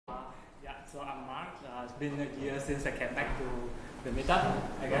I'm Mark. It's been a year since I came back to the meetup,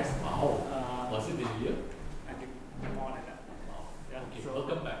 I guess. Wow. Was it a year? I think more like that. Wow. Yeah. Okay, So,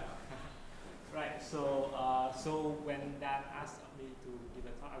 welcome back. Right. So when Dan asked me to give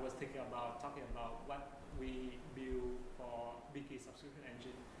a talk, I was talking about what we build for Wiki subscription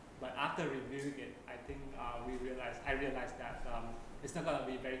engine. But after reviewing it, I think I realized that it's not going to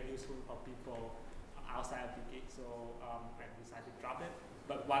be very useful for people outside of Wiki. So I decided to drop it.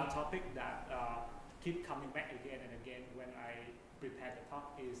 But one topic that keep coming back again and again when I prepare the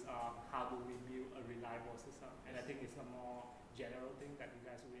talk is how do we build a reliable system? And I think it's a more general thing that you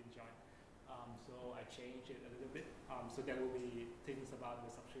guys will enjoy. So I changed it a little bit. So there will be things about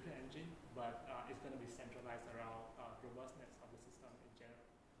the subscription engine, but it's going to be centralized around robustness of the system in general.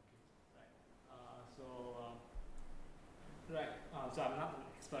 Okay. Right. So I'm not an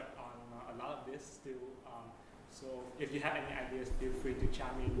expert on a lot of this still. So if you have any ideas, feel free to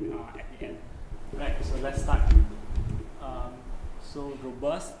chime in at the end. Right. So let's start. So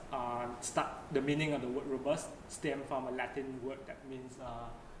robust. The meaning of the word robust stems from a Latin word that means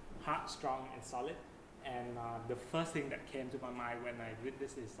hard, strong, and solid. And the first thing that came to my mind when I read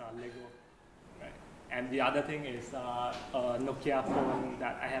this is Lego, right? And the other thing is a Nokia phone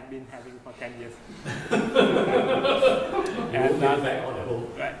that I have been having for 10 years. And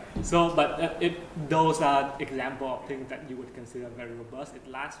right. So, but those are examples of things that you would consider very robust. It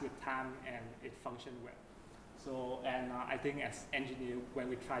lasts with time and it functions well. So, and I think as engineers, when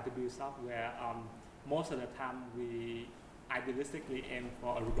we try to build software, most of the time we idealistically aim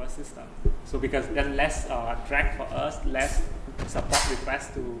for a robust system. So because then less drag for us, less support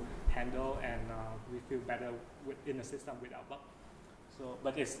requests to handle, and we feel better in a system without bugs. So,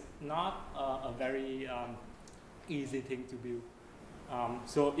 but it's not a very easy thing to build.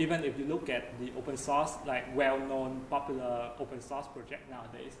 So even if you look at the open source, like well-known popular open source project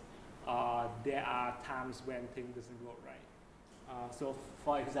nowadays, there are times when things doesn't go right. So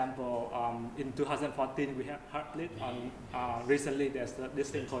for example, in 2014 we have Heartbleed on, recently there's this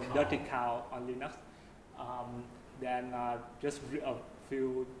thing called Dirty Cow on Linux. Then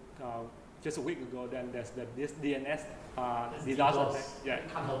just a week ago, then there's this DNS DDoS attack. Yeah.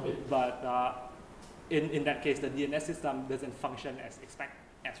 Can't help it. But in that case, the DNS system doesn't function as expected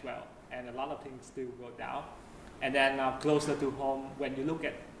as well, and a lot of things still go down. And then closer to home, when you look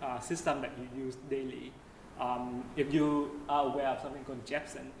at system that you use daily, if you are aware of something called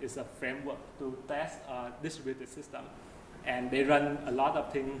caption, it's a framework to test distributed system, and they run a lot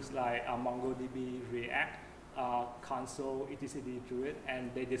of things like MongoDB, React, console, etcd through it,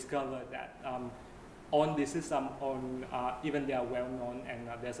 and they discovered that on the system, even they are well known and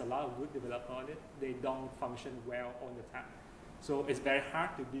there's a lot of good developers on it, they don't function well all the time. So it's very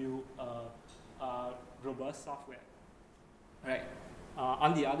hard to build robust software, right?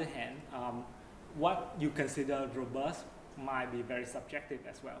 On the other hand, what you consider robust might be very subjective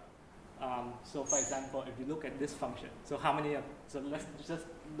as well. So for example, if you look at this function, so let's just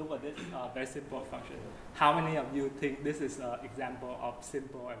look at this very simple function. How many of you think this is an example of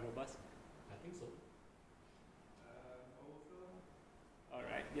simple and robust? I think so. All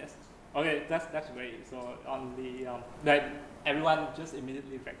right, yes. Okay, that's great. So on the, like everyone just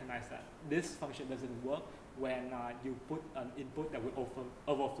immediately recognize that this function doesn't work when you put an input that will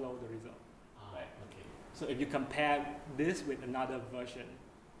overflow the result. Right. Okay. So if you compare this with another version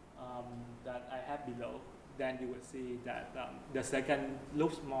that I have below, then you will see that the second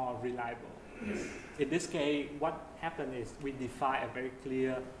looks more reliable. Yes. In this case, what happened is we define a very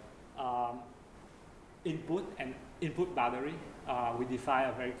clear input and input boundary. We define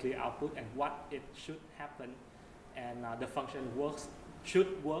a very clear output and what it should happen, and the function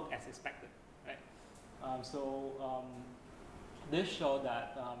should work as expected. Right? This shows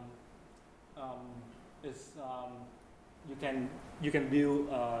that you can build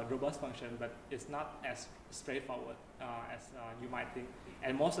a robust function, but it's not as straightforward as you might think.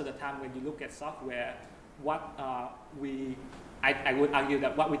 And most of the time, when you look at software, I would argue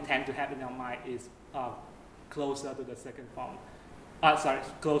that what we tend to have in our mind is closer to the second form.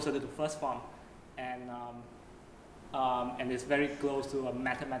 Closer to the first form, and it's very close to a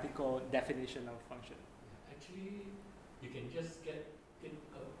mathematical definition of function. Actually, you can just get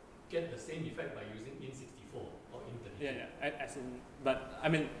the same effect by using int64 or int32. Yeah. But I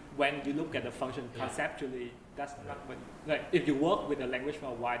mean, when you look at the function conceptually, that's not what. Like, if you work with the language for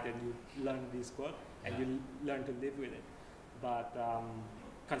a while, then you learn this code and you learn to live with it. But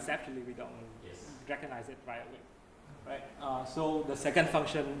conceptually, we don't recognize it right away. Right. So the second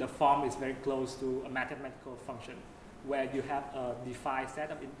function, the form is very close to a mathematical function, where you have a defined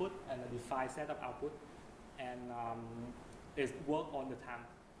set of input and a defined set of output, and it works all the time,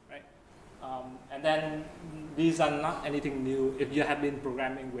 right? And then these are not anything new. If you have been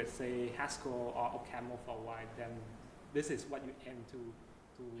programming with, say, Haskell or OCaml for a while, then this is what you aim to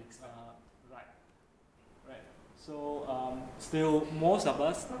write. Right. So still, most of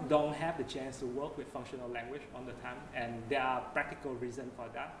us don't have the chance to work with functional language all the time, and there are practical reasons for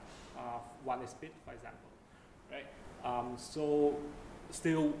that. One is speed, for example. Right. So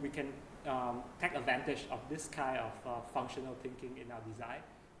still, we can take advantage of this kind of functional thinking in our design.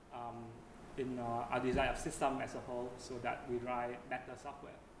 In our design of system as a whole, so that we write better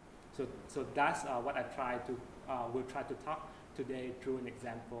software. So that's what I will try to talk today through an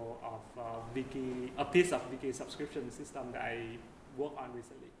example of a piece of Wiki subscription system that I worked on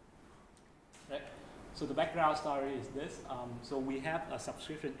recently. Right. So the background story is this. So we have a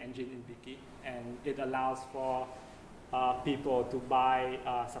subscription engine in Wiki, and it allows for people to buy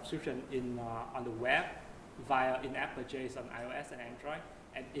subscription on the web via in-app purchase on iOS and Android,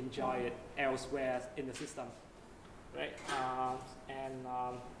 and enjoy it elsewhere in the system, right?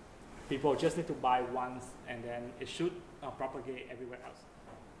 People just need to buy once, and then it should propagate everywhere else.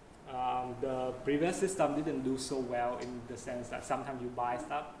 The previous system didn't do so well in the sense that sometimes you buy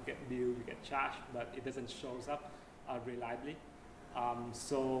stuff, you get billed, you get charged, but it doesn't show up reliably.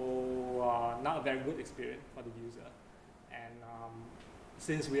 Not a very good experience for the user. And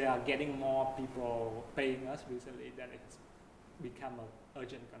since we are getting more people paying us recently, then it's become an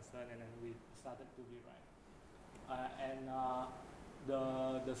urgent concern, and then we started to rewrite.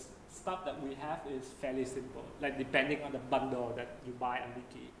 The stuff that we have is fairly simple. Like depending on the bundle that you buy on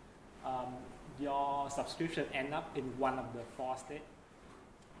Wiki, your subscription ends up in one of the 4 states.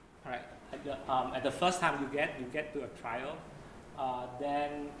 Right. At the first time you get to a trial,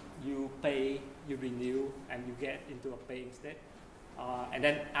 then you pay, you renew, and you get into a paying state. And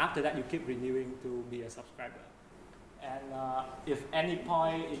then after that, you keep renewing to be a subscriber. And if at any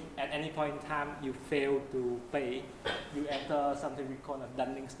point in time you fail to pay, you enter something we call a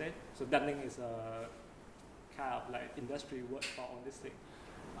dunning state. So dunning is a kind of like industry word for all this thing,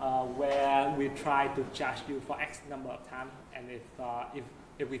 where we try to charge you for X number of time, and if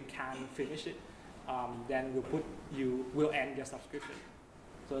we can't finish it, then we'll end your subscription.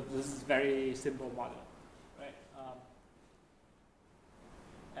 So this is a very simple model, right?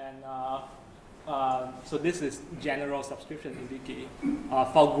 So this is general subscription in Wiki.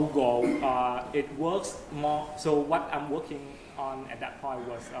 For Google, it works more. So what I'm working on at that point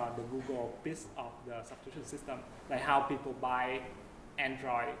was the Google piece of the subscription system, like how people buy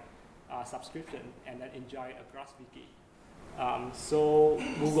Android subscription and then enjoy it across Wiki. So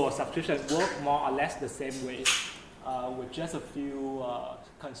Google subscription work more or less the same way, with just a few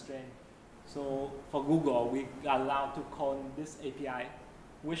constraints. So for Google, we are allowed to call this API,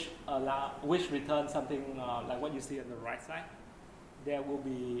 which returns something like what you see on the right side. There will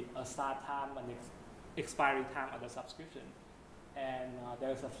be a start time and expiry time of the subscription, and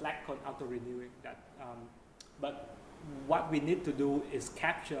there is a flag called auto renewing. But what we need to do is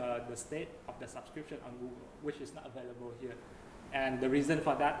capture the state of the subscription on Google, which is not available here. And the reason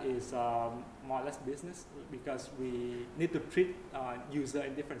for that is more or less business, because we need to treat user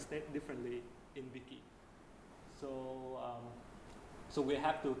in different states differently in Wiki. So we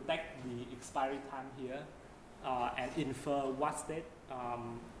have to take the expiry time here and infer what state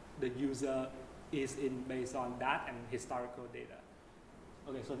the user is in based on that and historical data.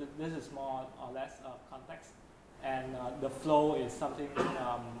 Okay, so this is more or less context. And the flow is something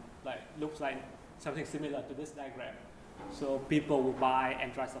looks like something similar to this diagram. So people will buy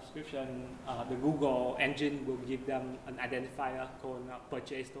Android subscription. The Google engine will give them an identifier called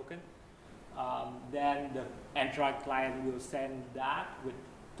purchase token. Then the Android client will send that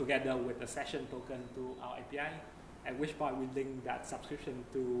together with the session token to our API, at which point we link that subscription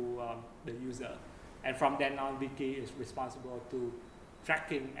to the user. And from then on, Wiki is responsible to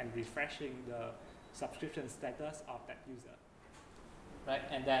tracking and refreshing the subscription status of that user. Right?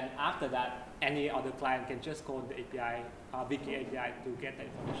 And then after that, any other client can just call the API, Wiki API, to get the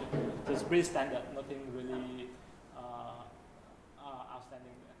information. So it's pretty standard, nothing really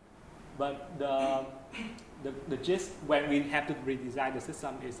outstanding there. But the gist when we have to redesign the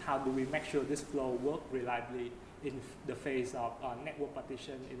system is how do we make sure this flow works reliably in the face of network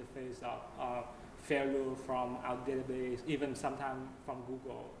partition, in the face of failure from our database, even sometimes from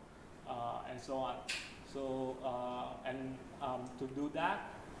Google, and so on. So, to do that,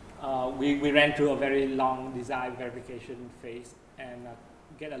 we ran through a very long design verification phase and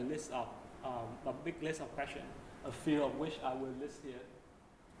get a list of, a big list of questions, a few of which I will list here.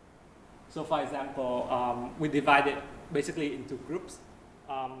 So for example, we divided basically into groups.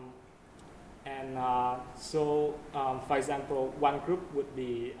 For example, one group would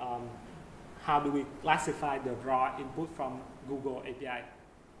be how do we classify the raw input from Google API. Right?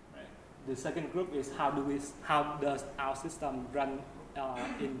 The second group is how does our system run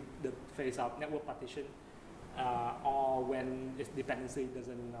in the phase of network partition or when its dependency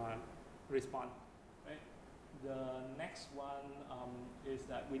doesn't respond. Right? The next one is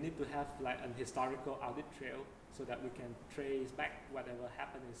that we need to have like an historical audit trail so that we can trace back whatever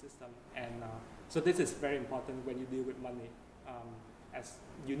happened in the system. And so this is very important when you deal with money, as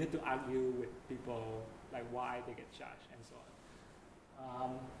you need to argue with people like why they get charged and so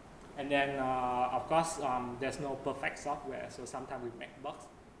on. And then of course there's no perfect software, so sometimes we make bugs,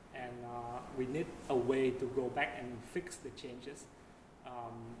 and we need a way to go back and fix the changes,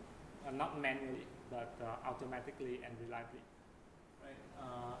 not manually but automatically and reliably. Right?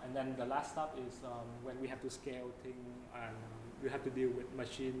 And then the last step is when we have to scale things and we have to deal with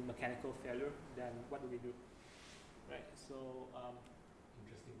machine mechanical failure, then what do we do? Right? So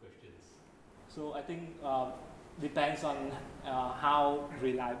interesting questions. So I think depends on how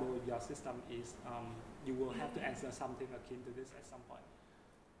reliable your system is. You will have to answer something akin to this at some point.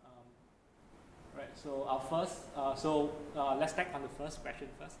 Right. So our first, let's take on the first question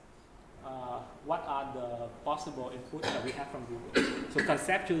first. What are the possible inputs that we have from Google? So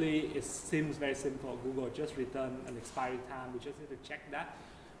conceptually, it seems very simple. Google just return an expiry time. We just need to check that,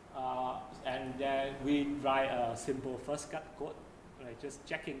 and then we write a simple first cut code. Right, just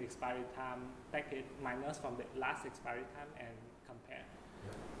checking the expiry time, take it minus from the last expiry time and compare.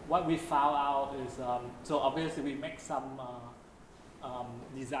 Yeah. What we found out is, so obviously we make some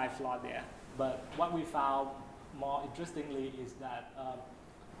design flaw there, but what we found more interestingly is that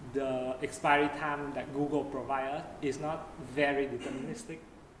the expiry time that Google provides is not very deterministic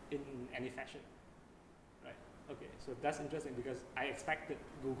in any fashion. Right? Okay, so that's interesting because I expected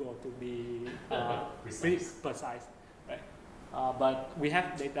Google to be pretty precise. Right? But we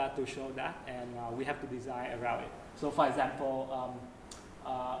have data to show that, and we have to design around it. So for example,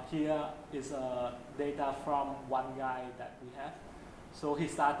 here is data from one guy that we have. So he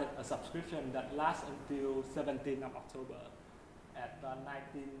started a subscription that lasts until 17th of October at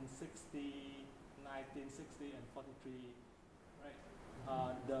 1960 and 43, right?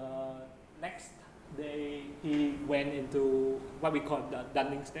 The next day he went into what we call the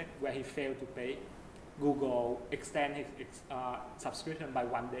dunning state, where he failed to pay. Google extend his subscription by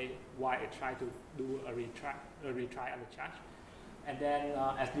 1 day while it tried to do a retry on the charge. And then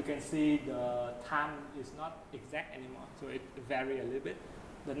as you can see, the time is not exact anymore, so it varies a little bit.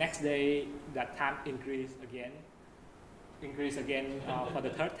 The next day, that time increased again for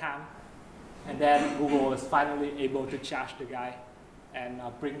the third time. And then Google was finally able to charge the guy and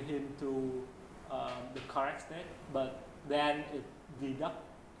bring him to the correct state, but then it deducts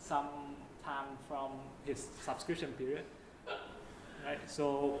some time from his subscription period, right?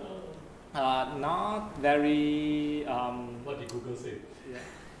 So not very. What did Google say? Yeah.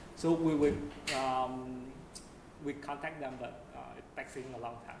 So we contact them, but it takes a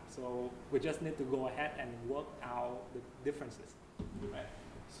long time. So we just need to go ahead and work out the differences, right?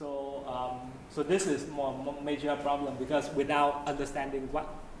 So so this is more major problem because without understanding what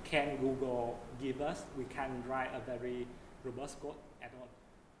can Google give us, we can't write a very robust code at all.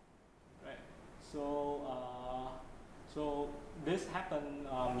 So this happened.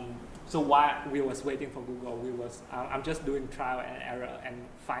 So while we was waiting for Google, I'm just doing trial and error, and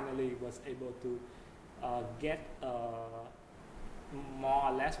finally was able to get a more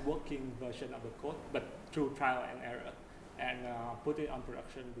or less working version of the code, but through trial and error, and put it on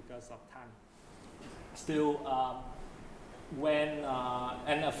production because of time. Still,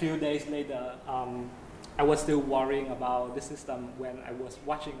 and a few days later, I was still worrying about the system when I was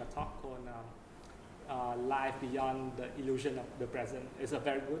watching a talk called Life Beyond the Illusion of the Present. It's a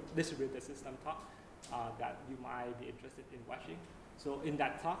very good distributed system talk that you might be interested in watching. So in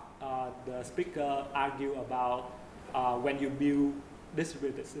that talk, the speaker argued about when you build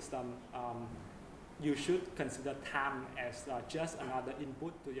distributed system, you should consider time as just another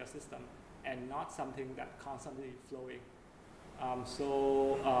input to your system and not something that constantly flowing.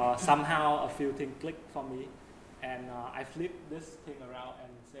 Somehow a few things clicked for me, and I flipped this thing around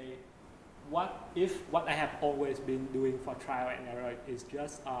and say, what if what I have always been doing for trial and error is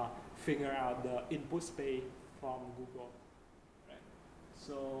just figure out the input space from Google, right?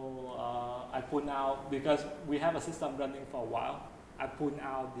 So I pull out, because we have a system running for a while, I pull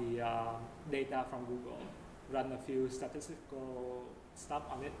out the data from Google, run a few statistical stuff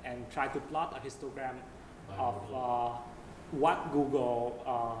on it, and try to plot a histogram of what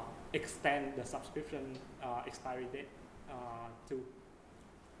Google extend the subscription expiry date to.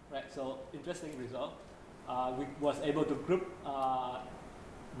 Right, so interesting result. We was able to group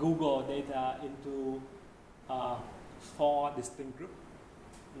Google data into 4 distinct groups.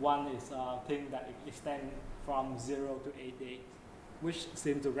 One is a thing that extends from 0 to 8 days, which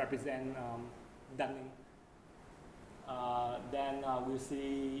seems to represent dunning. Then we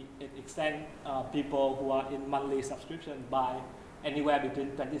see it extend people who are in monthly subscription by anywhere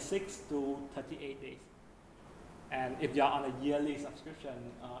between 26 to 38 days. And if you're on a yearly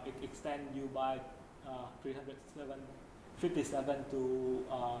subscription, it extends you by 357 to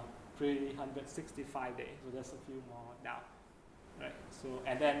 365 days. So there's a few more down, right? So,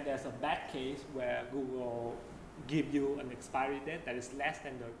 and then there's a bad case where Google give you an expiry date that is less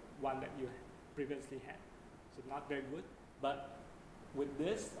than the one that you previously had. So not very good. But with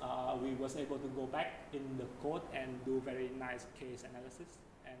this, we was able to go back in the code and do very nice case analysis.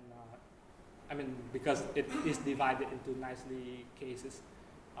 And I mean, because it is divided into nicely cases,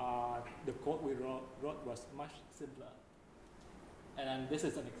 the code we wrote was much simpler. And then this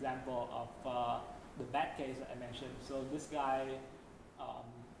is an example of the bad case that I mentioned. So this guy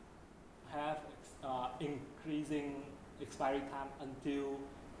have increasing expiry time until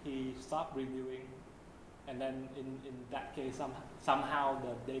he stopped renewing. And then in that case, somehow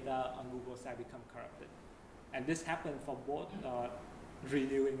the data on Google side become corrupted. And this happened for both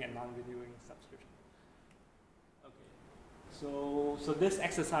renewing and non-renewing subscription. Okay, so this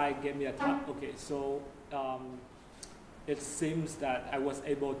exercise gave me a thought. Okay, so it seems that I was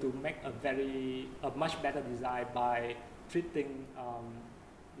able to make a much better design by treating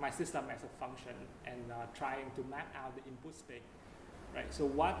my system as a function and trying to map out the input space. Right. So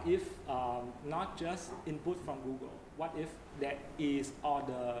what if not just input from Google? What if there is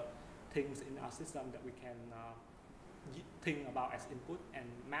other things in our system that we can think about as input and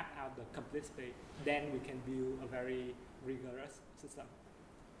map out the complete space? Then we can build a very rigorous system.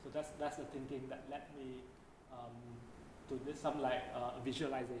 So that's the thinking that led me to this some like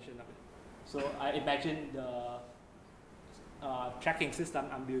visualization of it. So I imagine the tracking system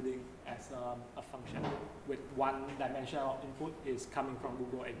I'm building as a function with one dimensional input is coming from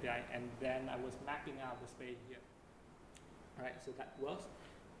Google API, and then I was mapping out the space here. All right, so that works.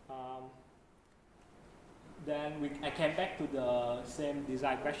 Then I came back to the same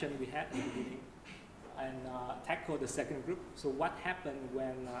design question we had at the beginning and tackled the second group. So what happened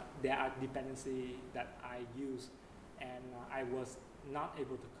when there are dependencies that I use and I was not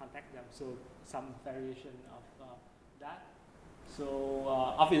able to contact them? So some variation of that. So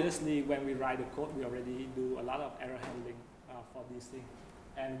obviously, when we write the code, we already do a lot of error handling for these things.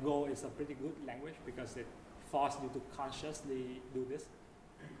 And Go is a pretty good language because it forces you to consciously do this.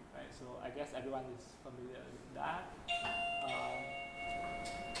 Right, so I guess everyone is familiar with that.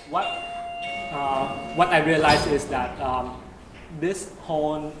 What I realized is that this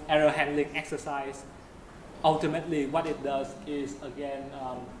whole error handling exercise, ultimately what it does is, again,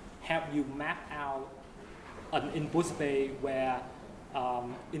 help you map out an input space where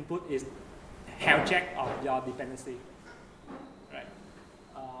input is health check of your dependency, right?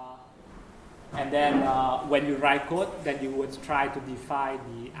 And then when you write code, then you would try to define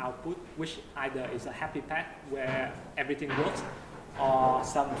the output, which either is a happy path where everything works, or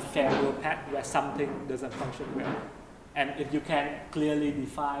some failure path where something doesn't function well. And if you can clearly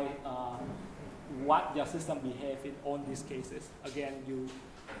define what your system behaves in all these cases, again, you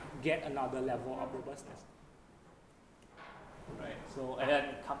get another level of robustness. Right. So, and then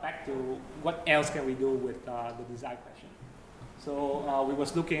come back to what else can we do with the design question. So we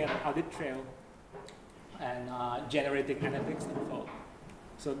was looking at audit trail and generating analytics info.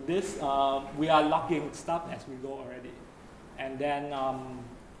 So this, we are logging stuff as we go already. And then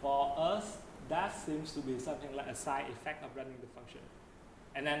for us, that seems to be something like a side effect of running the function.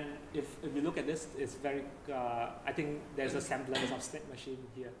 And then if you look at this, it's very, I think there's a semblance of state machine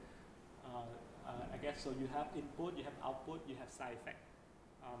here. I guess so. You have input, you have output, you have side effect.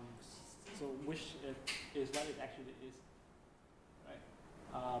 So which is what it actually is, right?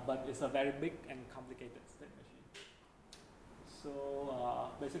 But it's a very big and complicated state machine. So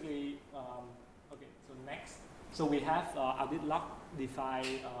basically, okay. So next, so we have audit log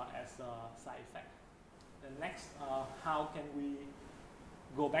defined as a side effect. The next, how can we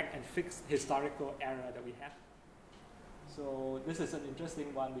go back and fix historical error that we have? So this is an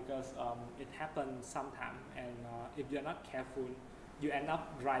interesting one because it happens sometime, and if you're not careful, you end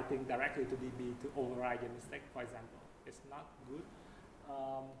up writing directly to DB to override your mistake, for example. It's not good.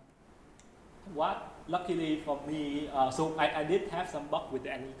 Luckily for me, so I did have some bug with the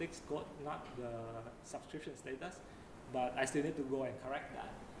analytics code, not the subscription status, but I still need to go and correct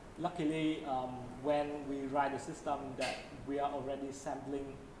that. Luckily, when we write a system that we are already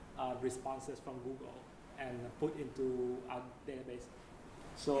sampling responses from Google and put into our database.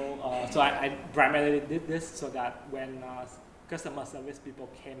 So I primarily did this so that when customer service people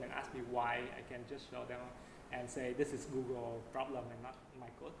came and asked me why, I can just show them and say this is Google problem and not my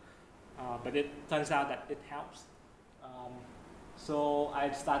code. But it turns out that it helps. So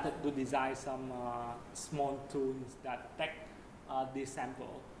I started to design some small tools that take this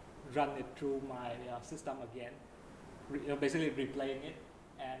sample, run it through my system again, basically replaying it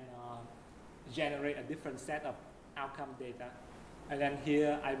and generate a different set of outcome data. And then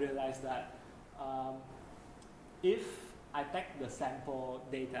here I realized that if I take the sample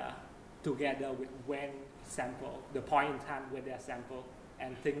data together with when sample, the point in time where they are sampled,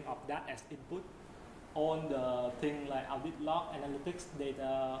 and think of that as input, on the thing like audit log, analytics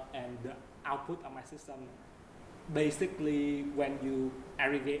data, and the output of my system, basically when you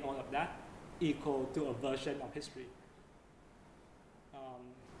aggregate all of that, equal to a version of history.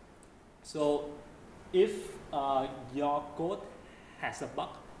 So if your code has a bug,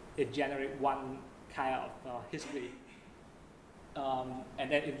 it generates one kind of history.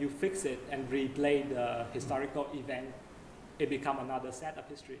 And then if you fix it and replay the historical event, it becomes another set of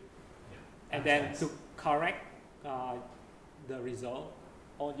history. Yeah. And then to correct the result,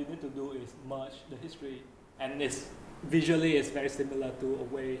 all you need to do is merge the history. And visually it's very similar to a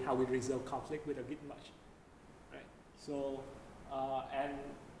way how we resolve conflict with a git merge. Right? So,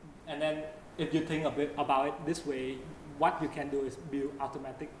 and then if you think a bit about it this way, what you can do is build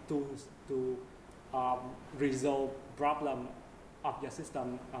automatic tools to resolve problem of your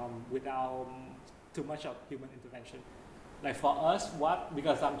system without too much of human intervention. Like for us,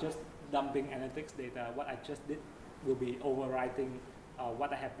 because I'm just dumping analytics data, what I just did will be overwriting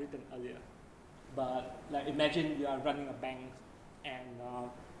what I have written earlier. But like imagine you are running a bank and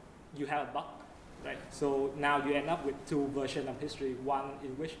you have a bug, right? So now you end up with two versions of history, one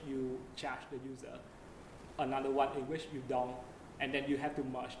in which you charge the user, another one in which you don't, and then you have to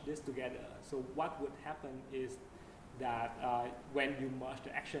merge this together. So what would happen is that when you merge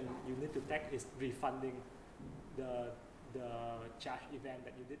the action you need to take is refunding the charge event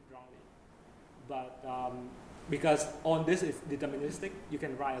that you did wrongly. But because on this is deterministic, you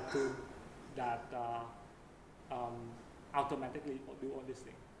can write a tool that automatically do all these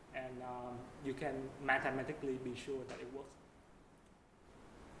things, and you can mathematically be sure that it works.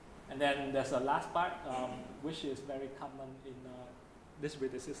 And then there's a last part, which is very common in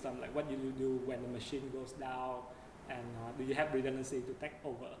distributed system, like what you do when the machine goes down, and do you have redundancy to take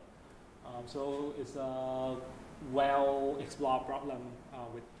over? So it's a well-explored problem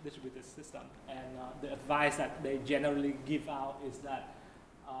with distributed system, and the advice that they generally give out is that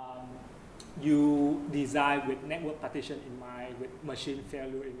you design with network partition in mind, with machine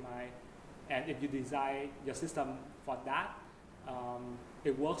failure in mind, and if you design your system for that,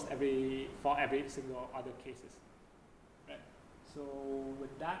 it works for every single other cases. Right? So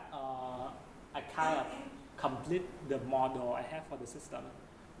with that, I kind of complete the model I have for the system,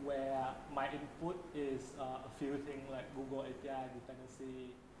 where my input is a few things like Google API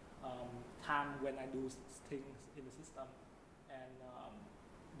dependency, time when I do things in the system, and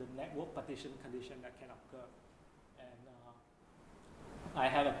the network partition condition that can occur. And I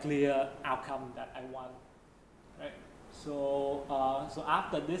have a clear outcome that I want. Right? So, so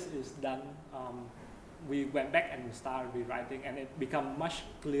after this is done, we went back and we started rewriting, and it became much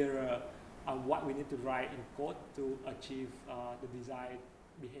clearer on what we need to write in code to achieve the desired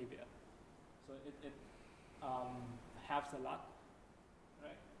behavior. So it helps a lot,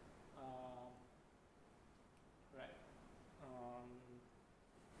 right?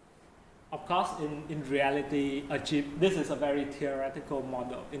 Of course, in reality, this is a very theoretical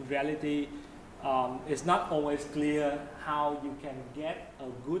model. In reality, it's not always clear how you can get a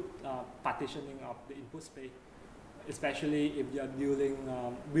good partitioning of the input space, especially if you're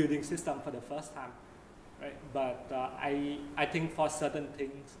building system for the first time, right? But I think for certain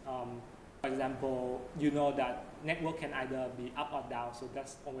things, for example, you know that network can either be up or down, so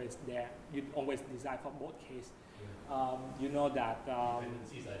that's always there. You always design for both cases. Yeah. You know that.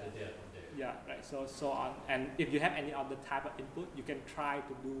 Dependencies either there or there. Yeah, right. So on, and if you have any other type of input, you can try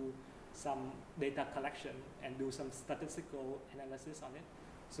to do some data collection and do some statistical analysis on it,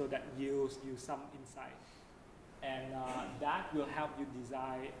 so that yields you some insight. And that will help you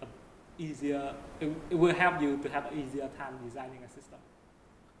design easier. It will help you to have an easier time designing a system.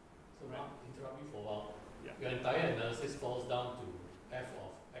 So right. Interrupt you for a while. Yeah. Your entire analysis falls down to f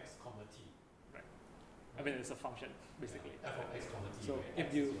of x comma t. Right. I mean, it's a function basically. Yeah. F of x comma t. So right?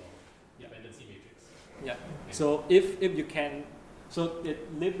 if you dependency matrix. Yeah. Okay. So if you can, so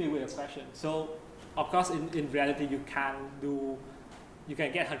it leaves me with a question. So of course, in reality, you can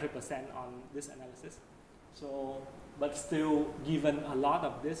get 100% on this analysis. So but still, given a lot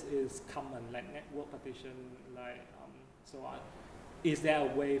of this is common, like network partition, like so on, is there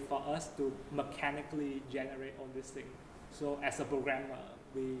a way for us to mechanically generate all these things? So as a programmer,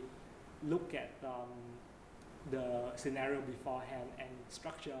 we look at the scenario beforehand and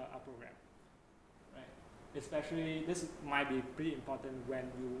structure a program, right? Especially, this might be pretty important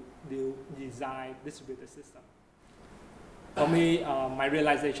when you do design distributed system. For me, my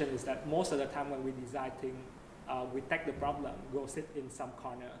realization is that most of the time when we design things, we take the problem, go sit in some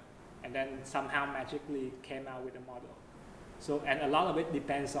corner, and then somehow magically came out with a model. So, and a lot of it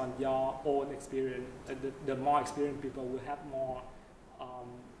depends on your own experience. The more experienced people will have more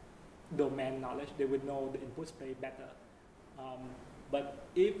domain knowledge. They would know the input space better. But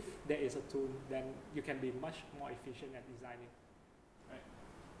if there is a tool, then you can be much more efficient at designing, right?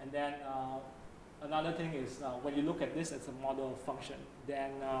 And then another thing is when you look at this as a model function,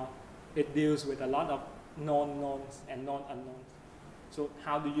 then it deals with a lot of known knowns and known unknowns. So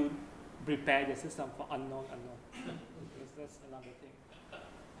how do you prepare the system for unknown unknown? That's another thing.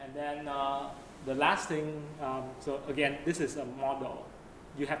 And then the last thing, so again, this is a model.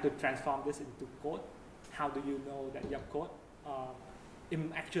 You have to transform this into code. How do you know that your code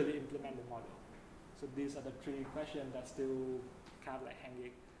actually implement the model? So these are the three questions that still kind of like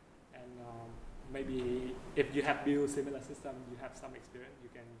hanging. And maybe if you have built similar system, you have some experience, you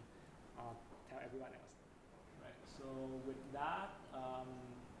can tell everyone else. Right. So with that,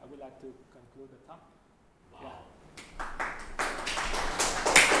 I would like to conclude the talk. Wow. Yeah.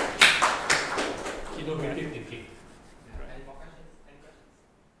 Innovative thinking. Yeah. Any more questions? Any questions?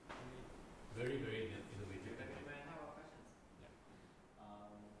 Very, very innovative thinking. May I have a question? Yeah.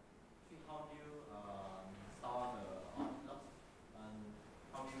 How do you store the output and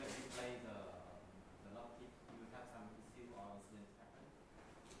how do you replay the log kit? You have some issue or incident happen.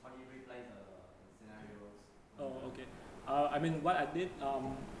 How do you replay the scenarios? Oh, okay. I mean, what I did,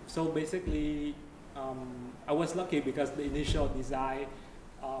 so basically, I was lucky because the initial design,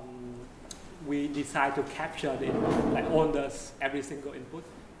 we decided to capture the input, like all every single input,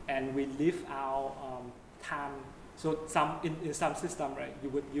 and we leave out time. So in some system, right, you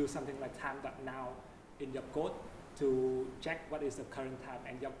would use something like time.now in your code to check what is the current time,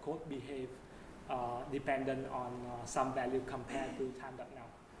 and your code behave dependent on some value compared to time.now,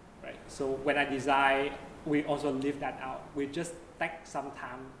 right? So when I design, we also leave that out. We just take some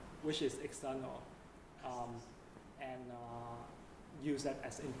time, which is external, and use that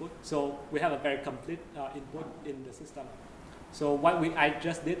as input. So we have a very complete input in the system. So what I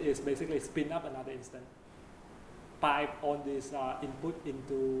just did is basically spin up another instance, pipe all this input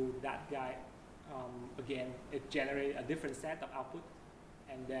into that guy. Again, it generates a different set of output,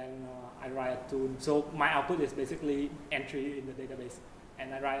 and then I write a tune. So my output is basically entry in the database,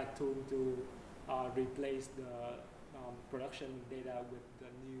 and I write a tune to replace the production data with the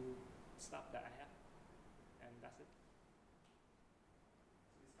new stuff that I have, and that's it.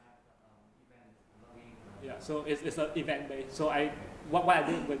 Yeah, so it's an event-based. So what I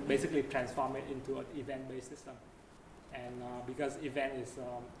did was basically transform it into an event-based system, and because event is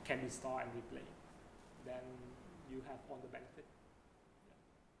can be stored and replayed, then you have all the benefit. Yeah.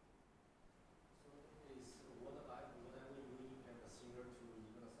 So is whatever you implement similar to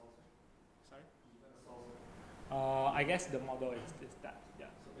event source? Sorry. Event source. I guess the model is that.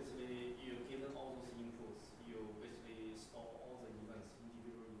 Yeah. So basically, you given all those inputs, you basically store all the events,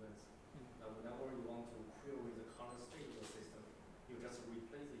 individual events. Now, whenever you want to query the current state of the system, you just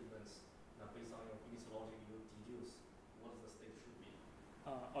replace the events. Now, based on your business logic, you deduce what the state should be.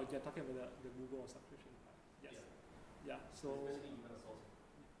 Oh, you're talking about the Google subscription. Yes. Yeah. So it's basically event source.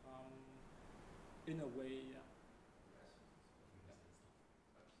 in a way, yeah.